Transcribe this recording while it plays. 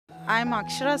I'm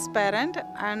Akshara's parent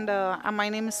and my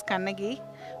name is Kannagi.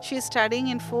 She is studying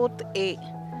in 4th A.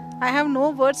 I have no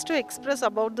words to express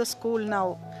about the school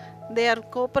now. They are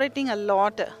cooperating a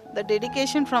lot. The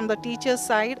dedication from the teacher's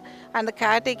side and the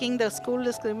caretaking the school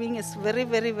is giving is very,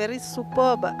 very, very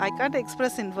superb. I can't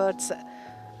express in words.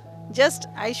 Just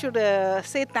I should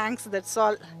say thanks, that's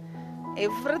all.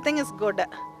 Everything is good.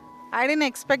 I didn't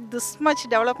expect this much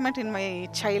development in my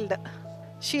child.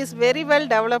 She is very well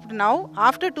developed now.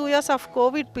 After 2 years of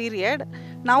COVID period,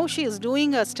 now she is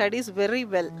doing her studies very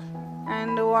well.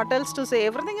 And what else to say?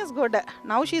 Everything is good.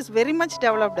 Now she is very much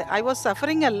developed. I was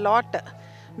suffering a lot.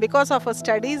 Because of her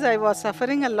studies, I was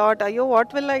suffering a lot. Ayo,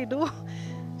 what will I do?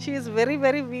 She is very,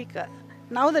 very weak.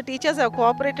 Now the teachers have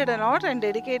cooperated a lot and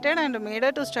dedicated and made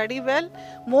her to study well.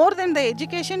 More than the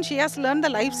education, she has learned the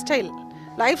lifestyle,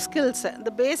 life skills,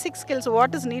 the basic skills,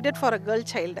 what is needed for a girl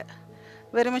child.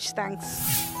 Very much thanks.